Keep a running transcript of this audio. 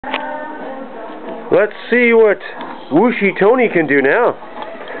Let's see what Wuxi Tony can do now.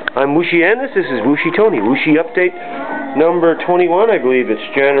 I'm Wuxi Andis, this is Wuxi Tony. Wuxi update number 21, I believe it's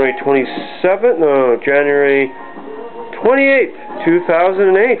January 27th, no, January 28th,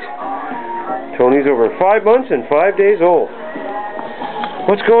 2008. Tony's over 5 months and 5 days old.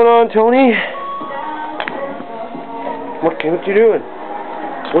 What's going on, Tony? What you doing?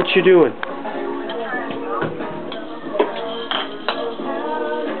 What you doing?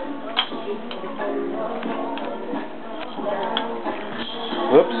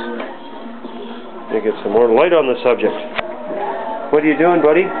 Whoops. Let me get some more light on the subject. What are you doing,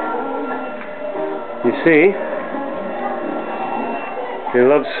 buddy? You see, he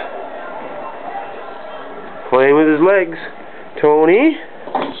loves playing with his legs. Tony,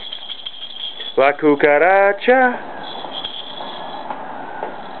 la cucaracha.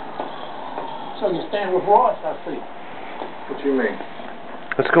 So you stand with Ross, I see. What do you mean?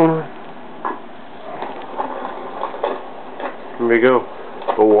 What's going on? Here we go.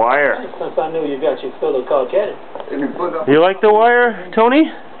 The Wire. Since I knew you got your fill of coquette. You like The Wire, Tony?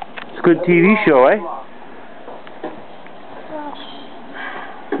 It's a good TV show, eh?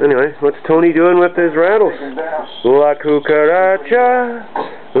 Anyway, what's Tony doing with his rattles? La cucaracha,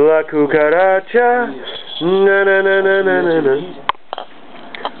 la cucaracha, na na na na na na na.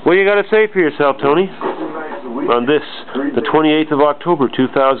 What do you got to say for yourself, Tony? On this, the 28th of October,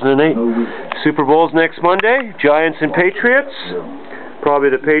 2008. Super Bowl's next Monday. Giants and Patriots. Probably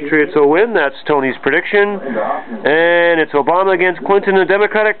the Patriots will win. That's Tony's prediction. And it's Obama against Clinton in the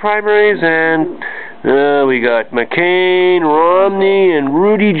Democratic primaries. And we got McCain, Romney, and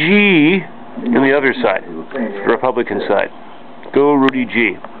Rudy G on the other side, the Republican side. Go Rudy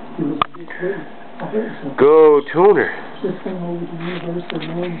G. Go Toner.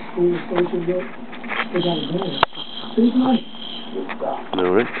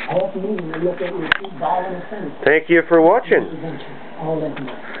 All right. Thank you for watching.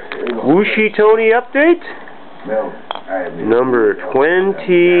 Wuxi Tony update number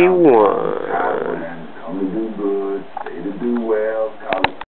 21.